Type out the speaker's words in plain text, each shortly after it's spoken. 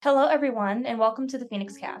Hello, everyone, and welcome to the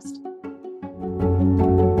Phoenix Cast.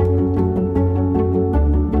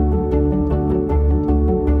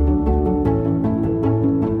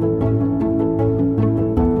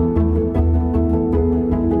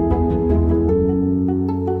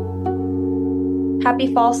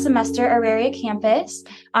 Happy fall semester, Auraria campus.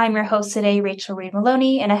 I'm your host today, Rachel Reed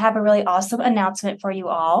Maloney, and I have a really awesome announcement for you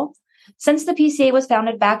all. Since the PCA was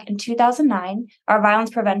founded back in 2009, our violence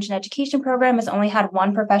prevention education program has only had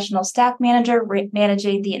one professional staff manager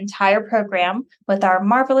managing the entire program with our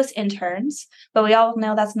marvelous interns. But we all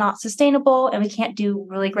know that's not sustainable and we can't do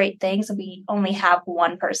really great things if we only have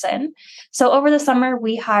one person. So over the summer,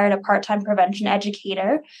 we hired a part-time prevention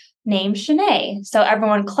educator named Shanae. So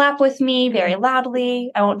everyone clap with me very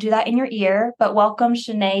loudly. I won't do that in your ear, but welcome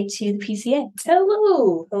Shanae to the PCA.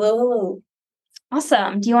 Hello. Hello.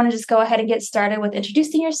 Awesome. Do you want to just go ahead and get started with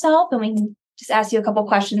introducing yourself, and we can just ask you a couple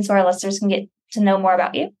questions so our listeners can get to know more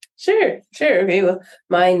about you? Sure. Okay, well,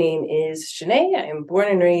 my name is Shanae. I am born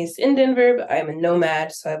and raised in Denver, but I am a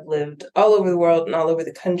nomad, so I've lived all over the world and all over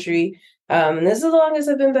the country. And this is as long as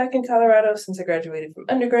I've been back in Colorado since I graduated from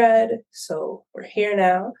undergrad, so we're here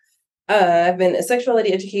now. I've been a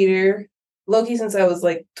sexuality educator, low-key, since I was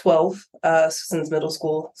like 12, since middle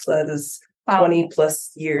school, so that is 20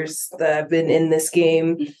 plus years that I've been in this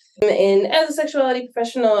game. And as a sexuality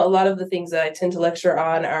professional, a lot of the things that I tend to lecture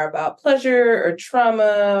on are about pleasure or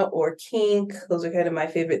trauma or kink. Those are kind of my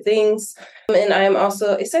favorite things. And I am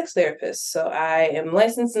also a sex therapist. So I am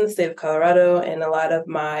licensed in the state of Colorado, and a lot of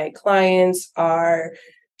my clients are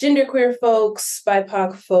genderqueer folks,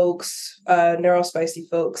 BIPOC folks, neurospicy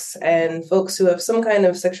folks, and folks who have some kind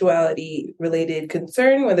of sexuality related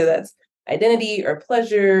concern, whether that's identity or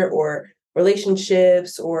pleasure or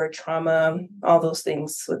relationships or trauma, all those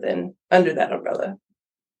things under that umbrella.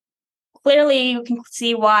 Clearly, you can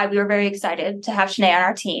see why we were very excited to have Shanae on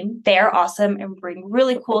our team. They are awesome and bring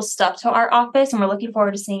really cool stuff to our office, and we're looking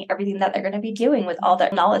forward to seeing everything that they're going to be doing with all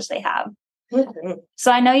that knowledge they have. Mm-hmm.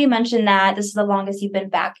 So I know you mentioned that this is the longest you've been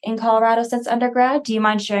back in Colorado since undergrad. Do you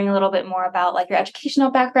mind sharing a little bit more about like your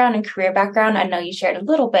educational background and career background? I know you shared a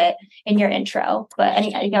little bit in your intro, but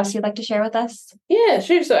anything else you'd like to share with us? Yeah,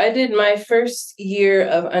 sure. So I did my first year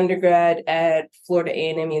of undergrad at Florida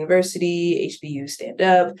A&M University, HBU stand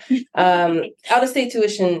up. Out-of-state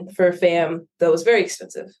tuition for FAM, though, was very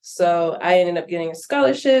expensive. So I ended up getting a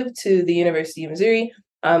scholarship to the University of Missouri.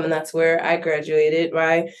 And that's where I graduated.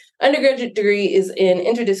 My undergraduate degree is in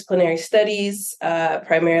interdisciplinary studies,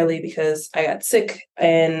 primarily because I got sick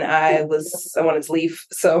and I wanted to leave.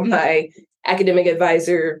 So my academic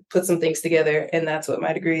advisor put some things together, and that's what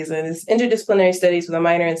my degree is in, is interdisciplinary studies with a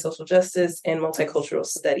minor in social justice and multicultural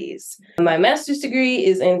studies. My master's degree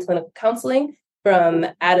is in clinical counseling from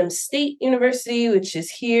Adams State University, which is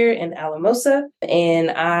here in Alamosa. And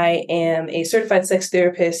I am a certified sex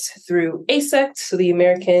therapist through ASECT, so the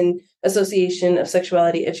American Association of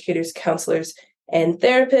Sexuality Educators, Counselors, and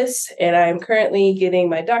Therapists. And I'm currently getting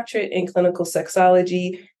my doctorate in clinical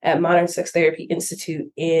sexology at Modern Sex Therapy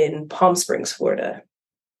Institute in Palm Springs, Florida.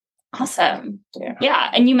 Awesome.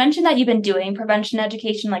 Yeah. And you mentioned that you've been doing prevention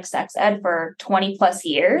education like sex ed for 20 plus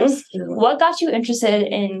years. Mm-hmm. What got you interested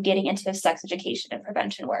in getting into sex education and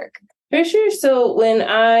prevention work? For sure. So when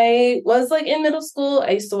I was like in middle school,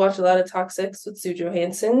 I used to watch a lot of Talk Sex with Sue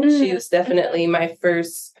Johansson. Mm-hmm. She was definitely my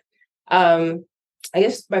first, my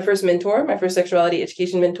first mentor, my first sexuality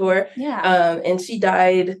education mentor. Yeah. And she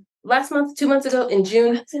died last month, 2 months ago in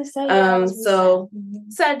June. I was gonna say, yeah, so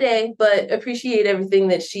sad day, but appreciate everything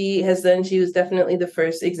that she has done. She was definitely the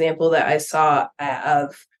first example that I saw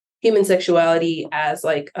of human sexuality as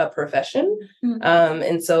like a profession. Mm-hmm.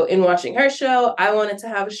 And so in watching her show, I wanted to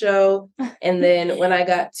have a show. And then when I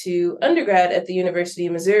got to undergrad at the University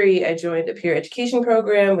of Missouri, I joined a peer education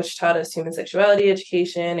program, which taught us human sexuality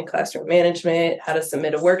education and classroom management, how to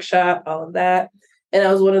submit a workshop, all of that. And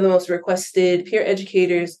I was one of the most requested peer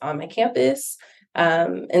educators on my campus.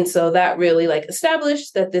 And so that really like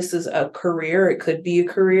established that this is a career. It could be a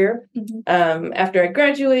career. Mm-hmm. After I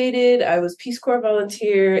graduated, I was Peace Corps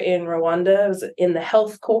volunteer in Rwanda. I was in the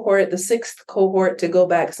health cohort, the 6th cohort to go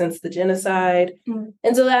back since the genocide. Mm-hmm.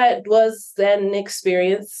 And so that was then an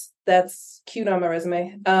experience that's cute on my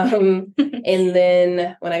resume. And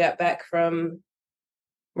then when I got back from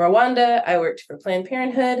Rwanda, I worked for Planned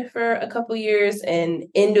Parenthood for a couple years. And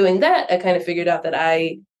in doing that, I kind of figured out that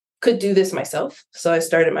I could do this myself. So I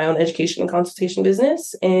started my own education and consultation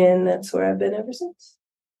business, and that's where I've been ever since.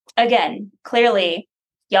 Again, clearly,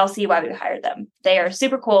 y'all see why we hired them. They are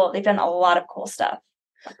super cool. They've done a lot of cool stuff.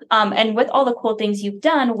 And with all the cool things you've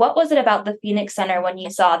done, what was it about the Phoenix Center when you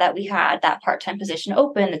saw that we had that part-time position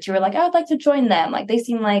open that you were like, oh, I'd like to join them? Like, they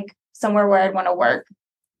seem like somewhere where I'd want to work.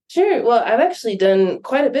 Sure. Well, I've actually done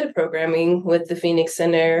quite a bit of programming with the Phoenix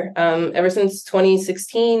Center. Ever since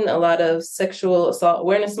 2016, a lot of sexual assault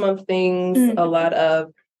awareness month things, a lot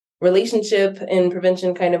of relationship and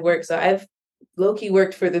prevention kind of work. So I've low-key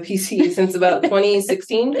worked for the PCA since about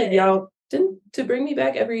 2016. And y'all tend to bring me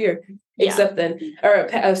back every year, except then,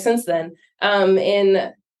 or since then.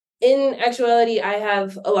 And in actuality, I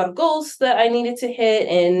have a lot of goals that I needed to hit.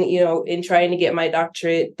 And, in trying to get my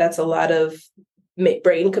doctorate, that's a lot of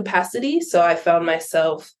brain capacity. So I found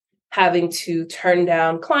myself having to turn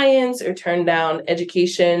down clients or turn down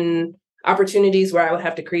education opportunities where I would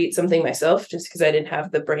have to create something myself just because I didn't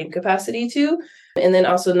have the brain capacity to. And then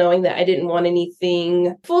also knowing that I didn't want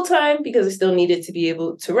anything full time because I still needed to be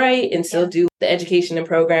able to write and still do the education and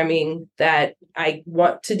programming that I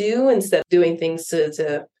want to do instead of doing things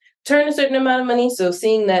to turn a certain amount of money. So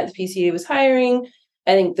seeing that the PCA was hiring,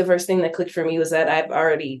 I think the first thing that clicked for me was that I've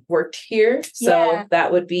already worked here. So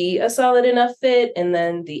that would be a solid enough fit. And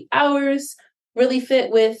then the hours really fit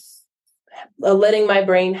with letting my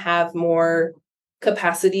brain have more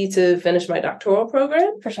capacity to finish my doctoral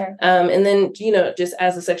program. For sure. And then, just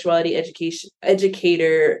as a sexuality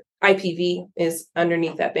educator, IPV is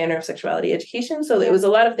underneath that banner of sexuality education. So it was a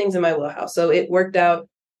lot of things in my wheelhouse. So it worked out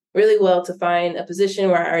really well to find a position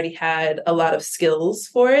where I already had a lot of skills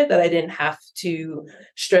for it, that I didn't have to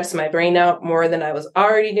stress my brain out more than I was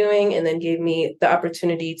already doing, and then gave me the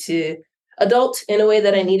opportunity to adult in a way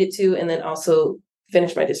that I needed to, and then also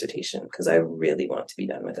finish my dissertation because I really want to be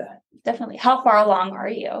done with that. Definitely. How far along are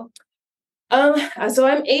you? So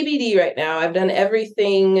I'm ABD right now. I've done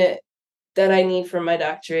everything that I need for my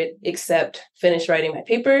doctorate except finish writing my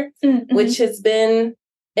paper, which has been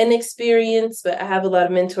an experience, but I have a lot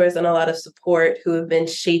of mentors and a lot of support who have been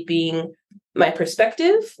shaping my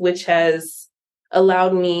perspective, which has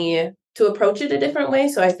allowed me to approach it a different way.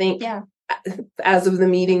 So I think as of the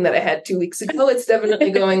meeting that I had 2 weeks ago, it's definitely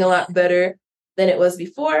going a lot better than it was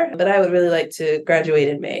before, but I would really like to graduate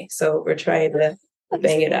in May. So we're trying to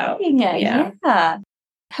bang it out. Yeah.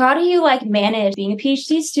 How do you manage being a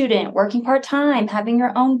PhD student, working part-time, having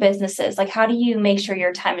your own businesses? How do you make sure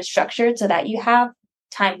your time is structured so that you have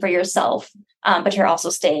time for yourself, but you're also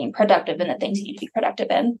staying productive in the things you need to be productive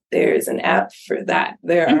in? There's an app for that.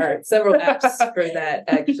 There are several apps for that,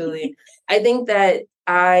 actually. I think that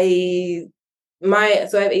I have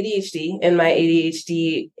ADHD, and my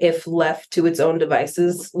ADHD, if left to its own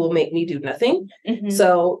devices, will make me do nothing.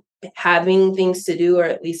 So having things to do, or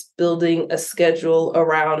at least building a schedule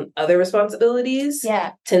around other responsibilities,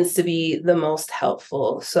 tends to be the most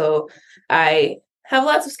helpful. So I have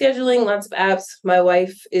lots of scheduling, lots of apps. My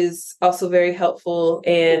wife is also very helpful,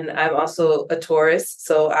 and I'm also a Taurus,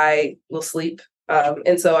 so I will sleep.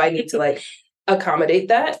 And so I need to accommodate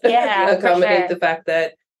that, accommodate the fact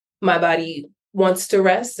that my body wants to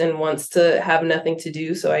rest and wants to have nothing to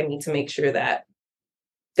do. So I need to make sure that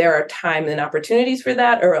there are time and opportunities for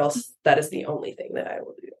that, or else that is the only thing that I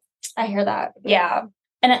will do. I hear that. Yeah.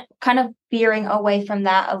 And kind of veering away from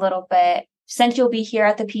that a little bit, since you'll be here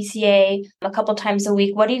at the PCA a couple times a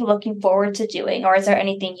week, what are you looking forward to doing? Or is there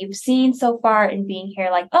anything you've seen so far in being here,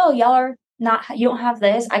 y'all are you don't have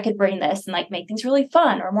this, I could bring this and make things really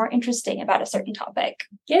fun or more interesting about a certain topic?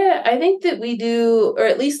 Yeah, I think that we do, or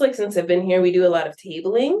at least since I've been here, we do a lot of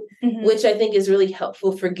tabling, which I think is really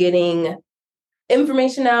helpful for getting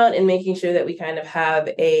information out and making sure that we kind of have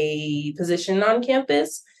a position on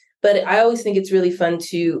campus. But I always think it's really fun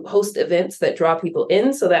to host events that draw people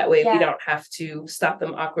in, so that way we don't have to stop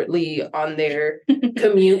them awkwardly on their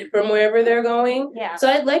commute from wherever they're going. So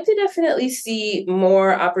I'd like to definitely see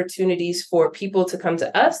more opportunities for people to come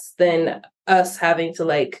to us than us having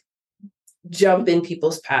to jump in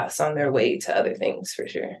people's paths on their way to other things, for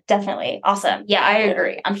sure. Definitely. Awesome. Yeah, I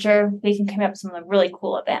agree. I'm sure we can come up with some really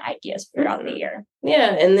cool event ideas throughout the year.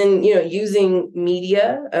 Yeah. And then, using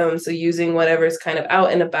media. So using whatever's kind of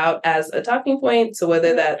out and about as a talking point. So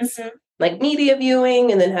whether that's media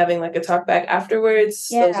viewing and then having a talk back afterwards,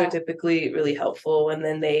 those are typically really helpful. And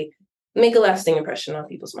then they make a lasting impression on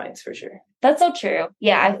people's minds, for sure. That's so true.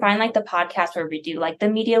 Yeah, I find the podcast where we do the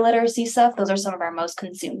media literacy stuff, those are some of our most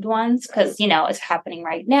consumed ones because, it's happening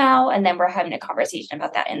right now. And then we're having a conversation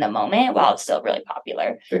about that in the moment while it's still really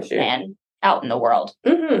popular and out in the world.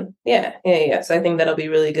 Yeah. So I think that'll be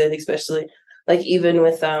really good, especially even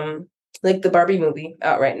with the Barbie movie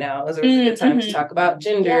out right now. Is a really good time to talk about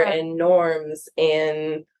gender and norms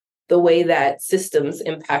and the way that systems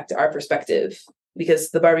impact our perspective.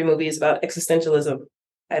 Because the Barbie movie is about existentialism.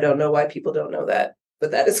 I don't know why people don't know that.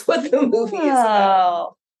 but that is what the movie is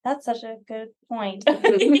about. That's such a good point.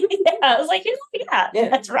 I was like, yeah,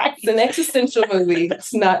 that's right. It's an existential movie.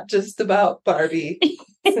 It's not just about Barbie.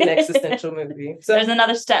 It's an existential movie. So there's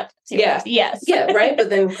another step to it. Yes. Yeah, right. But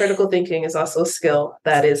then critical thinking is also a skill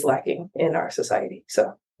that is lacking in our society.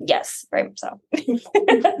 So yes, very much so.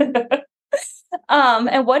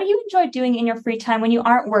 And what do you enjoy doing in your free time when you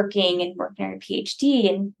aren't working and working on your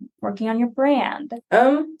PhD and working on your brand?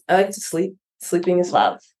 I like to sleep. Sleeping is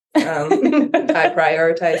love. I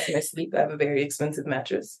prioritize my sleep. I have a very expensive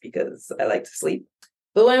mattress because I like to sleep.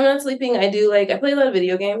 But when I'm not sleeping, I play a lot of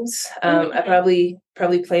video games. I probably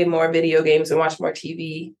play more video games and watch more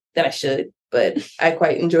TV than I should, but I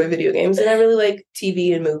quite enjoy video games and I really like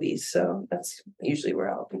TV and movies. So that's usually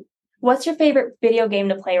where I'll be. What's your favorite video game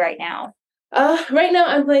to play right now? Right now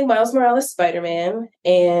I'm playing Miles Morales Spider-Man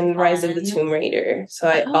and Rise of the Tomb Raider. So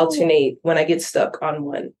I alternate. When I get stuck on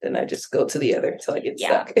one, then I just go to the other until I get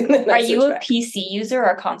stuck. Are you a PC user or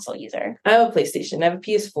a console user? I have a PlayStation. I have a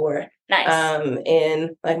PS4. Nice.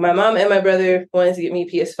 And like my mom and my brother wanted to get me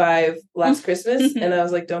a PS5 last Christmas, and I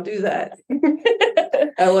was like, don't do that.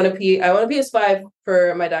 I want a PS5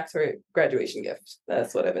 for my doctorate graduation gift.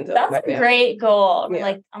 That's what I've been telling That's a great goal. Yeah.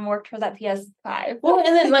 Like, I'm working for that PS5. Well, and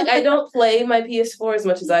then like I don't play my PS4 as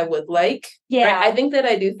much as I would like. Yeah. Right? I think that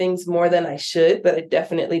I do things more than I should, but I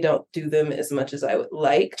definitely don't do them as much as I would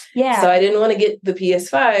like. Yeah. So I didn't want to get the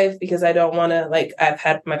PS5 because I don't want to, like, I've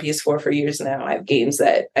had my PS4 for years now. I have games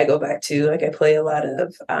that I go back to. Like I play a lot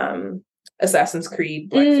of Assassin's Creed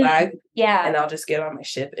Black Flag. Yeah. And I'll just get on my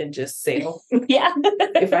ship and just sail. Yeah.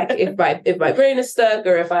 if my brain is stuck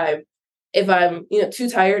or if I'm too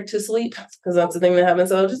tired to sleep, because that's the thing that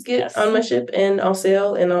happens, I'll just get on my ship and I'll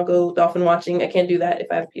sail and I'll go dolphin watching. I can't do that if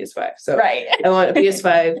I have a PS5. So right. I want a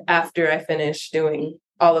PS5 after I finish doing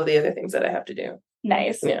all of the other things that I have to do.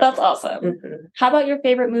 Nice. Yeah. That's awesome. Mm-hmm. How about your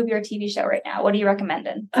favorite movie or TV show right now? What are you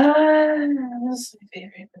recommending? What's my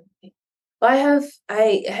favorite movie? Well,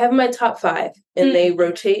 I have my top 5 and they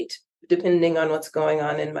rotate depending on what's going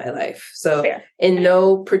on in my life. So in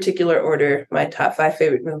no particular order, my top 5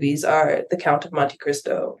 favorite movies are The Count of Monte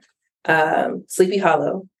Cristo, Sleepy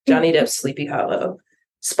Hollow, Johnny Depp's Sleepy Hollow,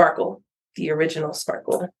 Sparkle, the original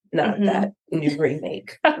Sparkle, not that new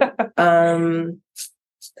remake. The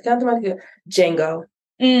Count of Monte Cristo, Django.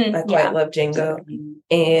 I quite love Django.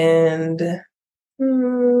 And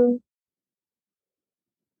I'm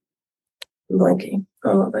blanking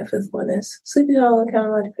on what my 5th one is. Sleepy Hollow, Count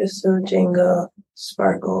of Monte Cristo, Django,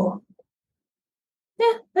 Sparkle.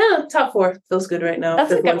 Yeah, top 4 feels good right now.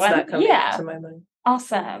 That's a good one. Not coming to my mind.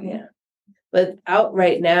 Awesome. Yeah. But out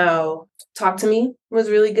right now, Talk to Me was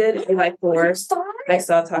really good. I like horror. I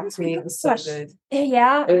saw Talk to Me. It was so good.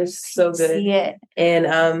 Yeah. It was so good. See it. And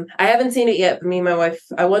I haven't seen it yet, but me and my wife,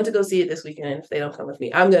 I want to go see it this weekend. And if they don't come with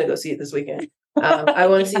me, I'm going to go see it this weekend. I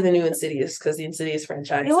want to see the new Insidious because the Insidious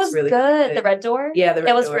franchise is really good. The Red Door? Yeah, the Red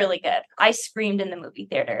Door. It was really good. I screamed in the movie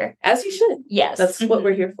theater. As you should. Yes. That's what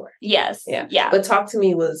we're here for. Yes. Yeah. But Talk to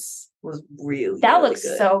Me was really that really looks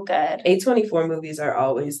good. So good. A24 movies are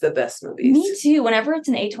always the best movies. Me too. Whenever it's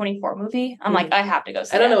an A24 movie, I'm like, I have to go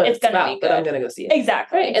see it. I don't know what it's gonna about, be good. But I'm going to go see it.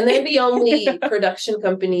 Exactly. Right. And they're the only production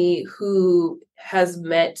company who has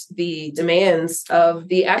met the demands of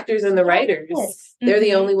the actors and the writers. Yes. They're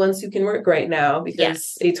the only ones who can work right now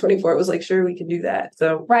because A24 was like, sure, we can do that.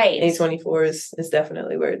 So A24 is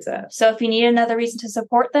definitely where it's at. So if you need another reason to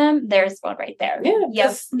support them, there's one right there. Yeah.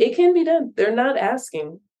 Yes. It can be done. They're not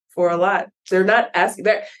asking for a lot. They're not asking.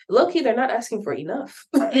 They're low-key. They're not asking for enough,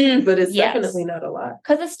 but it's definitely not a lot.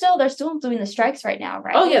 Because they're still doing the strikes right now,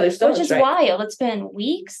 right? Oh yeah, they're still which is wild. It's been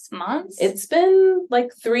weeks, months. It's been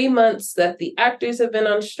like 3 months that the actors have been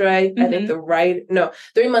on strike. I think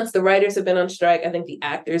 3 months the writers have been on strike. I think the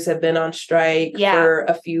actors have been on strike for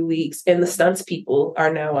a few weeks, and the stunts people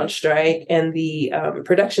are now on strike, and the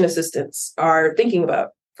production assistants are thinking about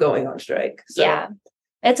going on strike. So.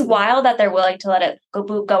 It's wild that they're willing to let it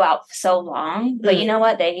go out so long. But you know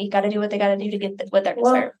what? They got to do what they got to do to get what they're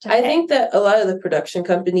deserved. I think that a lot of the production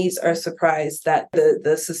companies are surprised that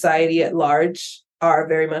the society at large are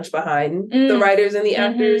very much behind the writers and the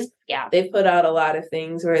actors. Yeah. They put out a lot of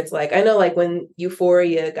things where it's like, I know like when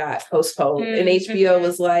Euphoria got postponed and HBO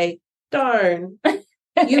was like, darn.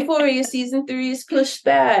 Euphoria season 3 is pushed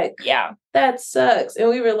back. Yeah. That sucks. And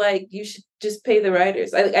we were like, you should just pay the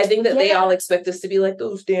writers. I think that they all expect us to be like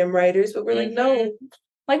those damn writers, but we're like, no.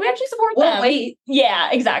 Like, we actually support them. Wait. Yeah,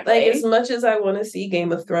 exactly. Like, as much as I want to see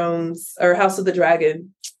Game of Thrones or House of the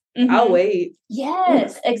Dragon, I'll wait.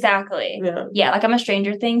 Yes, exactly. Yeah, like I'm a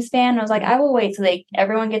Stranger Things fan. I was like, I will wait so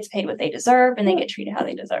everyone gets paid what they deserve and they get treated how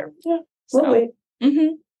they deserve. Yeah, we'll wait.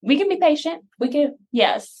 we can be patient. We can.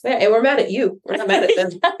 Yes. Yeah, and we're mad at you. We're not mad at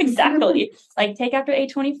them. Exactly. Like, take after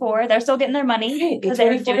A24. They're still getting their money.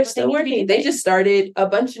 A24 is still working. They just started a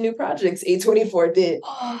bunch of new projects. A24 did.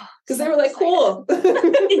 Because they were like, cool.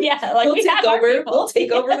 Yeah. Like, we'll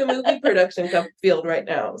take over the movie production field right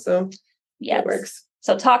now. So it works.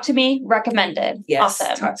 So Talk to Me, recommended. Yes,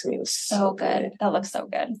 awesome. Talk to Me was so good. That looks so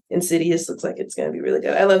good. Insidious looks like it's going to be really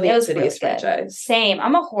good. I love the Insidious franchise. Same.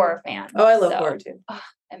 I'm a horror fan. Oh, I love horror too.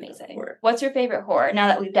 Amazing. Horror. What's your favorite horror? Now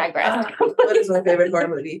that we've digressed. What is my favorite horror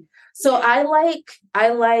movie? So I like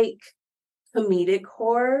comedic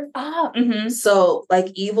horror. So like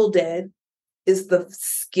Evil Dead is the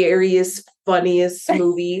scariest, funniest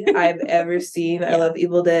movie I've ever seen. I love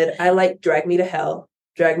Evil Dead. I like Drag Me to Hell.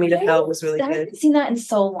 Drag Me to Hell was really good. I haven't seen that in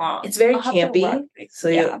so long. It's very campy.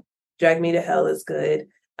 So Drag Me to Hell is good.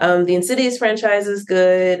 The Insidious franchise is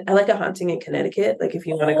good. I like A Haunting in Connecticut. Like if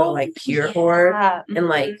you want to go like pure horror and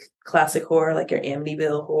like classic horror, like your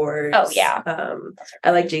Amityville horror. Oh yeah.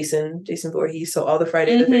 I like Jason Voorhees. So all the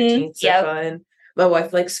Friday the 13th are fun. My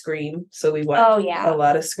wife likes Scream, so we watch a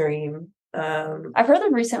lot of Scream. I've heard the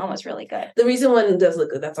recent one was really good. The recent one does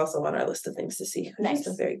look good. That's also on our list of things to see. Nice.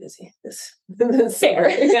 I'm very busy this summer.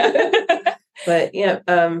 Yeah. But yeah,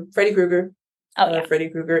 Freddy Krueger. Freddy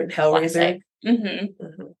Krueger and Hellraiser.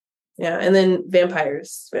 Yeah, and then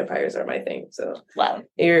vampires. Vampires are my thing. So love.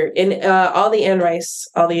 You're in all the Anne Rice.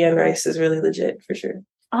 All the Anne Rice is really legit for sure.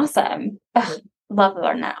 Awesome. Love to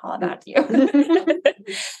learn that all about you.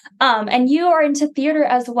 And you are into theater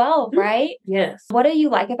as well, right? Yes. What do you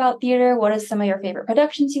like about theater? What are some of your favorite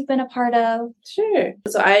productions you've been a part of? Sure.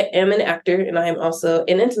 So I am an actor and I am also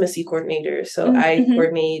an intimacy coordinator. So I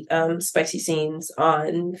coordinate spicy scenes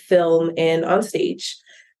on film and on stage.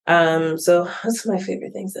 So what's my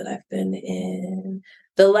favorite things that I've been in?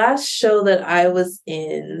 The last show that I was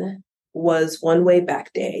in was One Way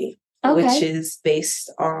Back Day, which is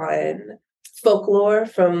based on folklore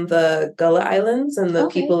from the Gullah Islands and the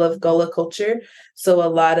people of Gullah culture. So a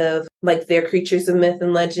lot of like their creatures of myth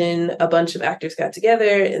and legend, a bunch of actors got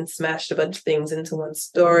together and smashed a bunch of things into one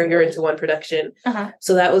story or into one production.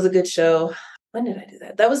 So that was a good show. When did I do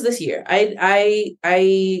that? That was this year. I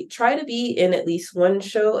try to be in at least one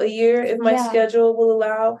show a year if my schedule will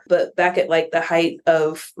allow. But back at like the height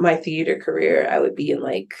of my theater career, I would be in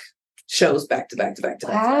like shows back to back.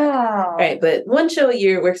 All right, but one show a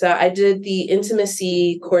year works out. I did the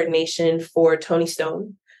intimacy coordination for Tony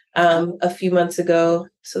Stone a few months ago.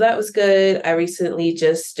 So that was good. I recently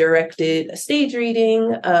just directed a stage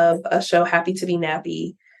reading of a show, Happy to be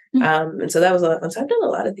Nappy. And so that was a lot of fun. So I've done a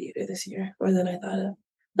lot of theater this year, more than I thought of.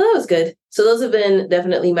 But that was good. So those have been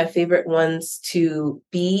definitely my favorite ones to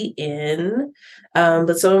be in.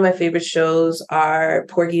 But some of my favorite shows are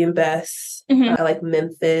Porgy and Bess. I like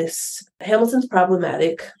Memphis. Hamilton's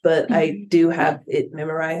problematic, but I do have it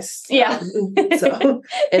memorized. Yeah.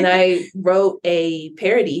 And I wrote a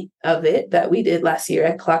parody of it that we did last year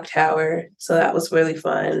at Clock Tower. So that was really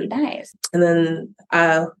fun. Nice. And then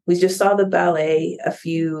we just saw the ballet a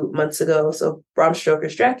few months ago. So Bram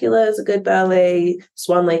Stoker's Dracula is a good ballet.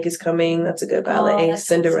 Swan Lake is coming. That's a good ballet.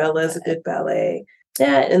 Cinderella is a good ballet.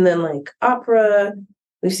 Yeah. And then like opera.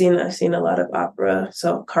 I've seen a lot of opera.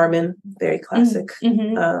 So Carmen, very classic.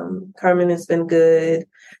 Carmen has been good.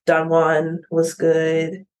 Don Juan was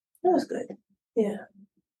good. That was good. Yeah.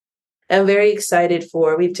 I'm very excited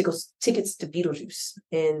we have tickets to Beetlejuice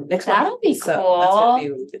in next month. That'll be cool. So that's gonna be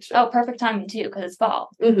a really good show. Oh, perfect timing too, because it's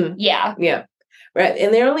fall. Yeah. Yeah. Right.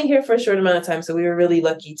 And they're only here for a short amount of time. So we were really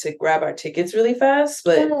lucky to grab our tickets really fast.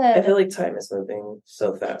 But I feel like time is moving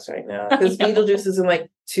so fast right now. Because Beetlejuice is in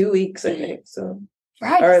like 2 weeks, I think. So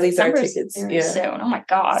right. Or at least our tickets. Yeah. Soon. Oh my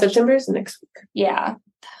gosh. September is next week. Yeah.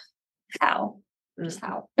 How? Just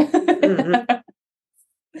how.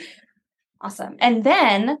 Awesome. And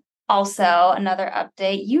then also another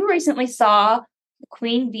update. You recently saw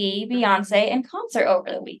Queen Bee, Beyonce in concert over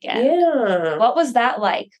the weekend. Yeah. What was that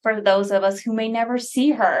like for those of us who may never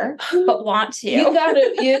see her but want to? You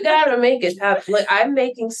gotta make it happen. Like I'm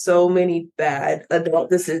making so many bad adult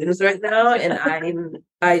decisions right now, and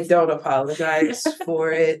I don't apologize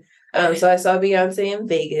for it. So I saw Beyonce in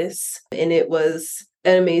Vegas, and it was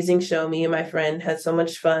an amazing show. Me and my friend had so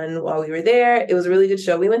much fun while we were there. It was a really good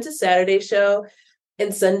show. We went to Saturday's show.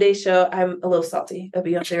 And Sunday's show, I'm a little salty at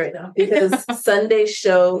Beyonce right now because Sunday's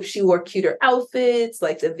show, she wore cuter outfits,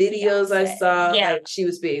 like the videos I saw. Yeah. Like, she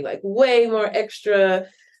was being like way more extra.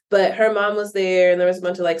 But her mom was there and there was a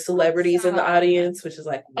bunch of like celebrities in the audience, which is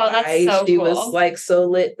like why she was like so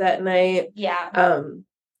lit that night. Yeah.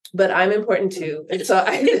 but I'm important too. And so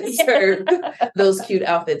I deserve those cute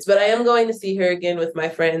outfits. But I am going to see her again with my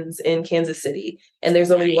friends in Kansas City. And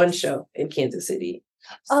there's only one show in Kansas City.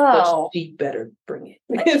 So she better bring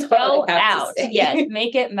it. Go out. Yes,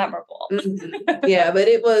 make it memorable. Yeah, but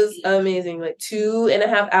it was amazing. Like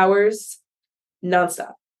 2.5 hours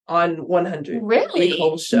nonstop on 100. Really? The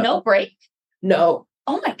whole show. No break? No.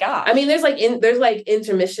 Oh my god! I mean, there's like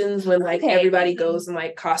intermissions when like everybody goes and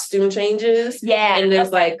like costume changes. Yeah, and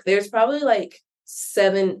there's probably like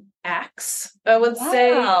 7 acts, I would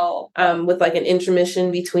say, with like an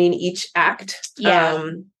intermission between each act. Yeah,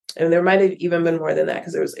 and there might have even been more than that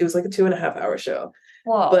because it was like a 2.5 hour show.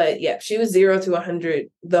 Whoa. But yeah, she was 0 to 100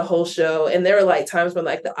 the whole show. And there were like times when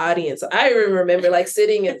like the audience, I remember like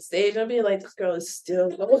sitting at the stage and being like, this girl is still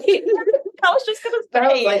going. I was just gonna say,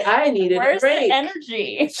 I was like, I needed a break. The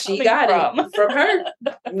energy? She got it from her,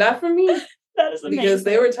 not from me. That is amazing. Because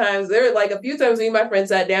there were like a few times me and my friend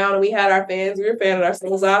sat down and we had our fans, we were fanning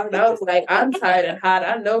ourselves off, and I was like, I'm tired and hot.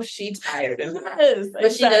 I know she's tired and hot.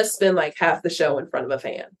 But she does spend like half the show in front of a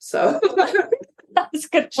fan. So that's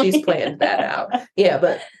good. She's planned that out. Yeah,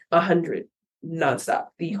 but 100 nonstop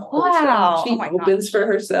the whole show. She opens for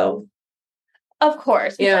herself. Of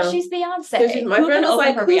course, because she's Beyonce. My friend was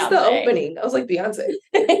like, who's the opening? I was like, Beyonce.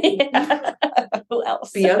 Who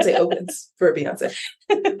else? Beyonce opens for Beyonce.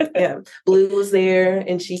 Yeah. Blue was there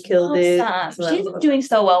and she killed it. So she's doing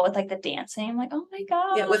so well with like the dancing. I'm like, oh my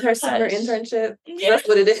god. Yeah, with her summer internship. Yeah. That's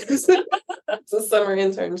what it is. It's a summer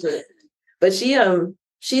internship. But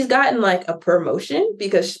she's gotten like a promotion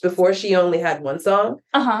because before she only had one song.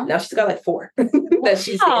 Now she's got like 4 that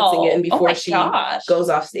she's dancing in before she goes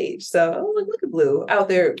off stage. So I was like, look at Blue out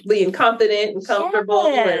there being confident and comfortable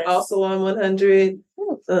and also on 100.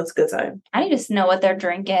 So it's a good time. I need to know what they're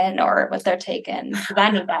drinking or what they're taking.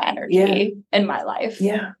 I need that energy in my life.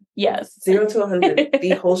 Yeah. Yes. 0 to 100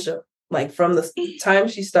 the whole show. Like from the time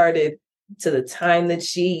she started to the time that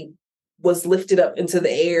she was lifted up into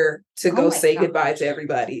the air to go say goodbye to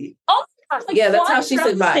everybody. Oh, like yeah, that's how she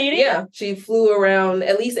said bye. Yeah, she flew around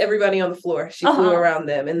at least everybody on the floor. She flew around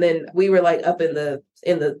them, and then we were like up in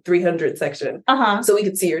the 300 section, so we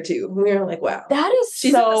could see her too. We were like, wow, that is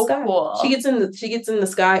so cool. She gets in the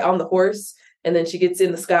sky on the horse, and then she gets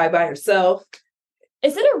in the sky by herself.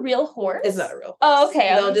 Is it a real horse? It's not a real horse. Oh,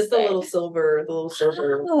 okay. No, just the little silver.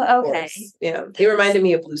 Oh, okay. Horse. Yeah, it reminded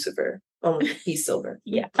me of Lucifer. Only he's silver.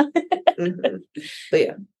 Yeah. But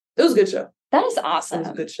yeah, it was a good show. That is awesome. It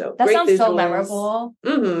was a good show. That Great sounds visuals. so memorable.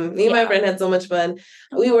 Me and my friend had so much fun.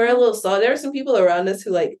 We were a little salty. There were some people around us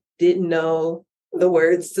who like didn't know the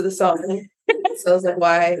words to the song. So I was like,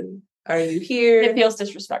 why are you here? It feels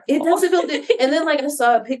disrespectful. It doesn't feel and then like I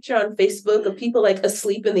saw a picture on Facebook of people like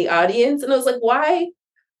asleep in the audience. And I was like, why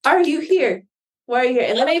are you here? Why are you here?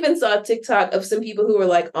 And then I even saw a TikTok of some people who were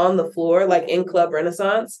like on the floor, like in Club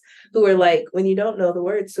Renaissance, who were like, when you don't know the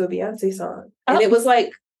words to a Beyonce song. And it was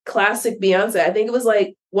like classic Beyonce. I think it was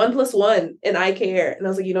like 1+1 and I Care. And I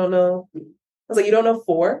was like, you don't know? I was like, you don't know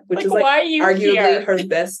 4, which is like arguably her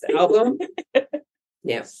best album.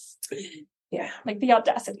 Yes. Yeah. Like the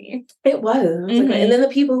audacity. It was. Like, and then the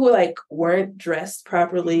people who like weren't dressed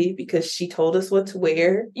properly because she told us what to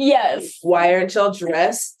wear. Yes. Why aren't y'all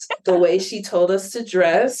dressed the way she told us to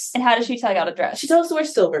dress? And how did she tell y'all to dress? She told us to wear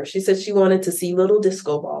silver. She said she wanted to see little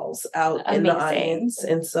disco balls out in the audience.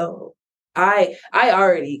 And so I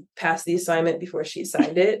already passed the assignment before she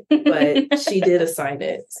signed it, but she did assign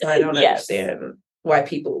it. So I don't understand why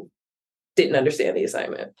people didn't understand the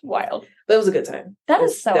assignment. Wild. But it was a good time. That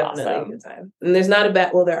is so definitely awesome. A good time. And there's not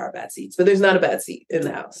there are bad seats, but there's not a bad seat in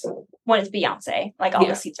the house. When it's Beyonce, like all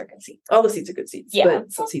the seats are good seats. All the seats are good seats. Yeah.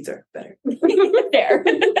 But some seats are better. Fair.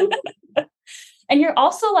 And you're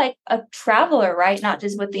also like a traveler, right? Not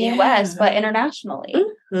just with the US, but internationally.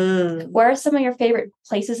 Where are some of your favorite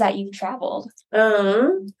places that you've traveled?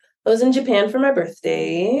 I was in Japan for my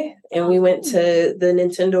birthday and we went to the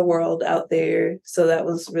Nintendo World out there. So that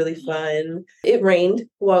was really fun. It rained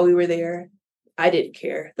while we were there. I didn't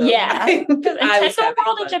care. Though. Yeah. Nintendo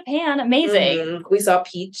World in Japan. Amazing. We saw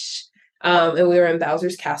Peach and we were in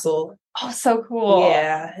Bowser's Castle. Oh, so cool.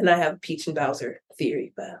 Yeah. And I have a Peach and Bowser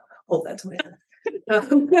theory, but I'll hold that to myself.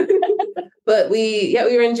 But we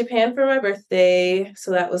were in Japan for my birthday,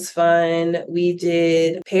 so that was fun. We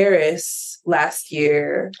did Paris last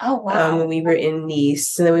year. Oh wow! When we were in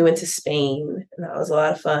Nice, and then we went to Spain, and that was a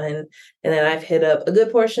lot of fun. And then I've hit up a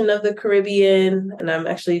good portion of the Caribbean, and I'm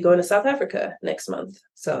actually going to South Africa next month.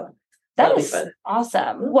 So that is fun.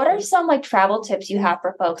 Awesome. What are some like travel tips you have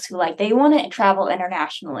for folks who like they want to travel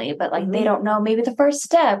internationally, but like they don't know maybe the first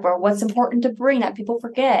step or what's important to bring that people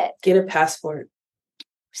forget? Get a passport.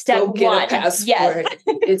 Step go get one. a passport. Yes.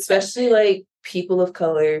 Especially like people of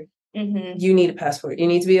color. Mm-hmm. You need a passport. You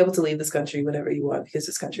need to be able to leave this country whenever you want because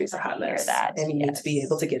this country is a hot mess. And you need to be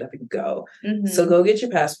able to get up and go. Mm-hmm. So go get your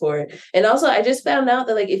passport. And also, I just found out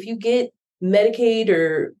that like if you get Medicaid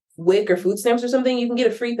or WIC or food stamps or something, you can get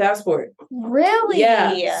a free passport. Really?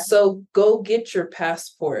 Yeah. So go get your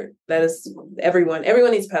passport. That is everyone.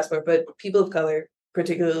 Everyone needs a passport, but people of color,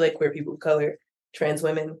 particularly like queer people of color, trans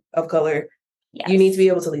women of color, you need to be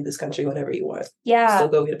able to leave this country whenever you want. Yeah. So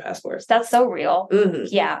go get a passport. That's so real. Mm-hmm.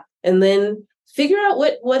 Yeah. And then figure out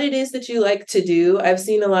what it is that you like to do. I've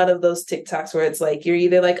seen a lot of those TikToks where it's like you're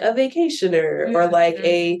either like a vacationer mm-hmm. or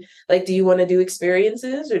like do you want to do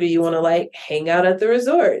experiences or do you want to like hang out at the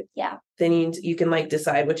resort? Yeah. Then you can like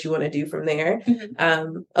decide what you want to do from there.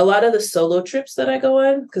 Mm-hmm. A lot of the solo trips that I go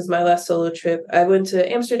on, because my last solo trip, I went to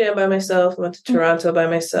Amsterdam by myself, I went to Toronto mm-hmm. by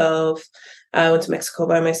myself, I went to Mexico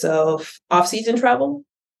by myself. Off-season travel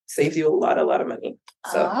saves you a lot of money.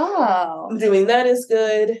 So doing that is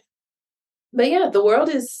good. But yeah, the world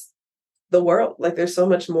is the world. Like there's so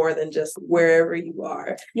much more than just wherever you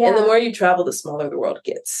are. Yeah. And the more you travel, the smaller the world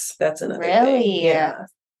gets. That's another thing. Yeah.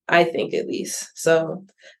 I think at least. So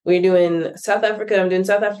we're doing South Africa. I'm doing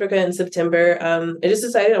South Africa in September. I just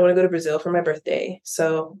decided I want to go to Brazil for my birthday.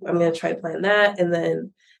 So I'm going to try to plan that. And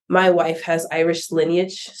then my wife has Irish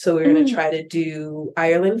lineage. So we're going to try to do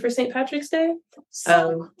Ireland for St. Patrick's Day.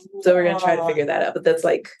 So we're going to try to figure that out. But that's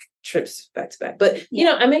like trips back to back. But, you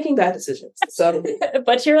know, I'm making bad decisions. So,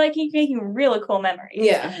 but you're like making really cool memories.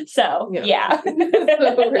 Yeah. So, yeah.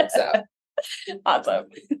 Awesome.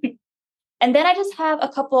 And then I just have a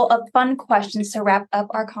couple of fun questions to wrap up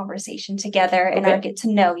our conversation together and I get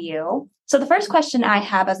to know you. So the first question I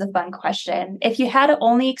have as a fun question, if you had to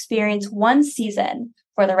only experience one season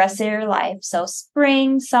for the rest of your life, so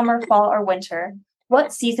spring, summer, fall, or winter,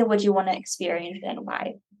 what season would you want to experience and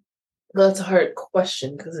why? Well, that's a hard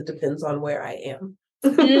question because it depends on where I am.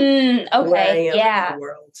 Okay, where I am in the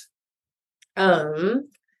world.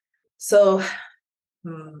 So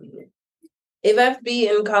if I have to be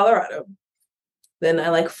in Colorado, then I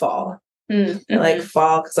like fall. Mm-hmm. I like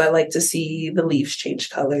fall because I like to see the leaves change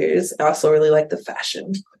colors. I also really like the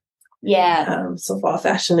fashion. Yeah. So fall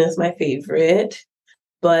fashion is my favorite.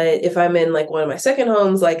 But if I'm in like one of my second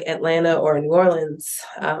homes, like Atlanta or New Orleans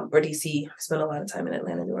or DC, I spent a lot of time in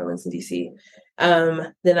Atlanta, New Orleans, and DC,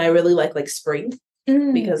 then I really like spring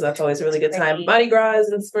because that's always a really good time. Mardi Gras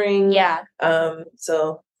is in spring. Yeah.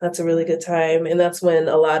 So that's a really good time. And that's when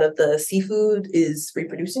a lot of the seafood is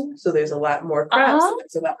reproducing. So there's a lot more crabs.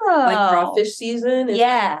 It's about like crawfish season.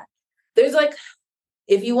 There's like,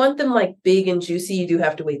 if you want them like big and juicy, you do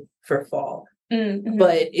have to wait for fall. Mm-hmm.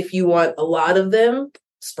 But if you want a lot of them,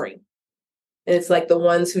 spring. And it's like the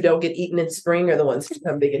ones who don't get eaten in spring are the ones who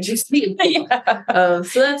become big and juicy. So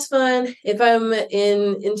that's fun. If I'm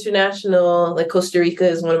in international, like Costa Rica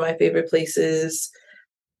is one of my favorite places.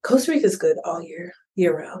 Costa Rica is good all year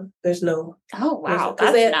round. There's no. Oh, wow.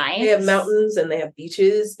 That's nice. They have mountains and they have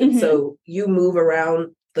beaches. Mm-hmm. And so you move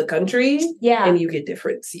around the country and you get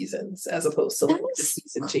different seasons as opposed to like the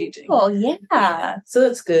season changing. Oh, yeah. So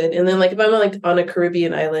that's good. And then like if I'm like on a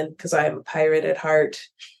Caribbean island, because I'm a pirate at heart,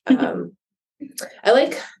 I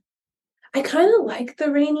kind of like the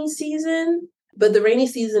rainy season. But the rainy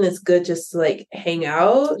season is good just to like hang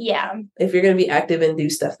out. Yeah. If you're going to be active and do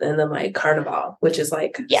stuff, then like Carnival, which is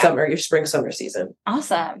like summer, your spring, summer season.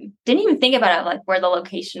 Awesome. Didn't even think about it, like where the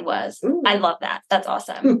location was. Ooh. I love that. That's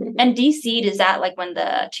awesome. And DC, is that like when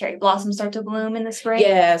the cherry blossoms start to bloom in the spring?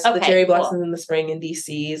 Yeah. So the cherry blossoms in the spring in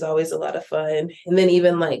DC is always a lot of fun. And then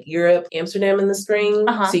even like Europe, Amsterdam in the spring.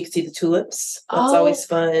 So you can see the tulips. That's always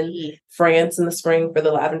fun. France in the spring for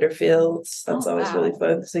the lavender fields. That's always really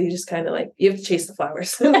fun. So you just kind of like, you have to chase the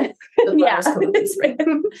flowers. The flowers come in the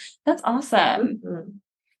spring. That's awesome. Mm-hmm.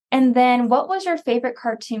 And then what was your favorite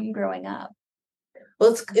cartoon growing up?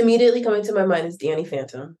 Well, it's immediately coming to my mind is Danny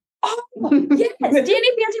Phantom. Oh, yes. Danny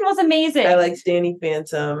Phantom was amazing. I liked Danny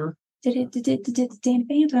Phantom. Danny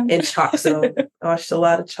Phantom. And Chalk Zone. I watched a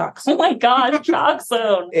lot of Chalk Zone. Oh my God, Chalk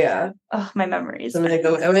Zone. Yeah. Oh, my memories. And I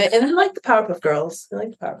like the Powerpuff Girls. I like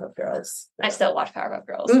the Powerpuff Girls. I still watch Powerpuff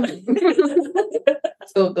Girls.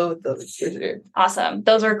 So go with those for sure. Awesome.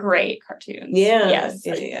 Those are great cartoons. Yeah. Yes.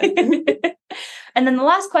 Yeah. And then the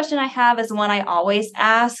last question I have is one I always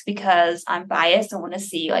ask because I'm biased. I want to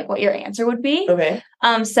see like what your answer would be. Okay.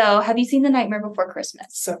 So have you seen The Nightmare Before Christmas?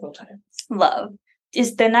 Several times. Love.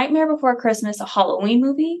 Is The Nightmare Before Christmas a Halloween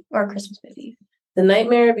movie or a Christmas movie? The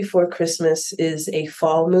Nightmare Before Christmas is a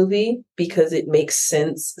fall movie because it makes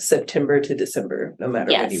sense September to December, no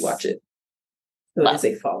matter when you watch it. So it is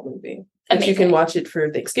a fall movie. But you can watch it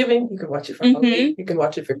for Thanksgiving. You can watch it for Halloween. You can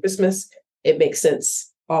watch it for Christmas. It makes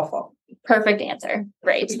sense all fall. Perfect answer.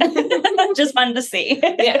 Great. Just wanted to see.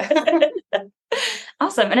 Yeah.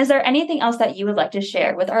 Awesome. And is there anything else that you would like to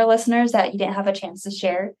share with our listeners that you didn't have a chance to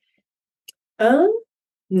share?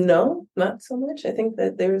 No, not so much. I think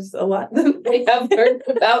that there's a lot that they have learned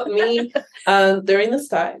about me during this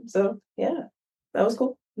time. So yeah, that was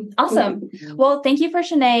cool. Awesome. Well, thank you for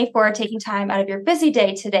Shanae for taking time out of your busy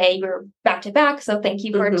day today. You're back to back. So thank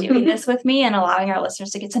you for doing this with me and allowing our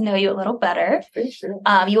listeners to get to know you a little better. For sure.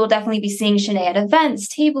 You will definitely be seeing Shanae at events,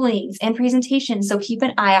 tablings, and presentations. So keep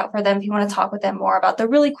an eye out for them if you want to talk with them more about the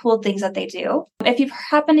really cool things that they do. If you've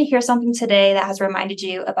happened to hear something today that has reminded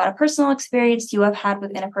you about a personal experience you have had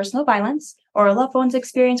with interpersonal violence or a loved one's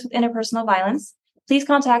experience with interpersonal violence, please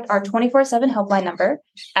contact our 24/7 helpline number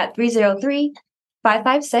at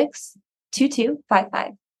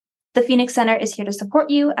 303-556-2255. The Phoenix Center is here to support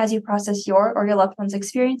you as you process your or your loved one's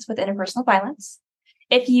experience with interpersonal violence.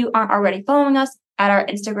 If you aren't already following us at our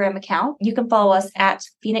Instagram account, you can follow us at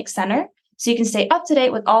Phoenix Center so you can stay up to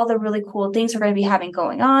date with all the really cool things we're going to be having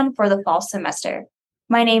going on for the fall semester.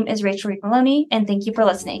 My name is Rachel Reed Maloney, and thank you for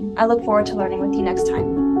listening. I look forward to learning with you next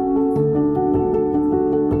time.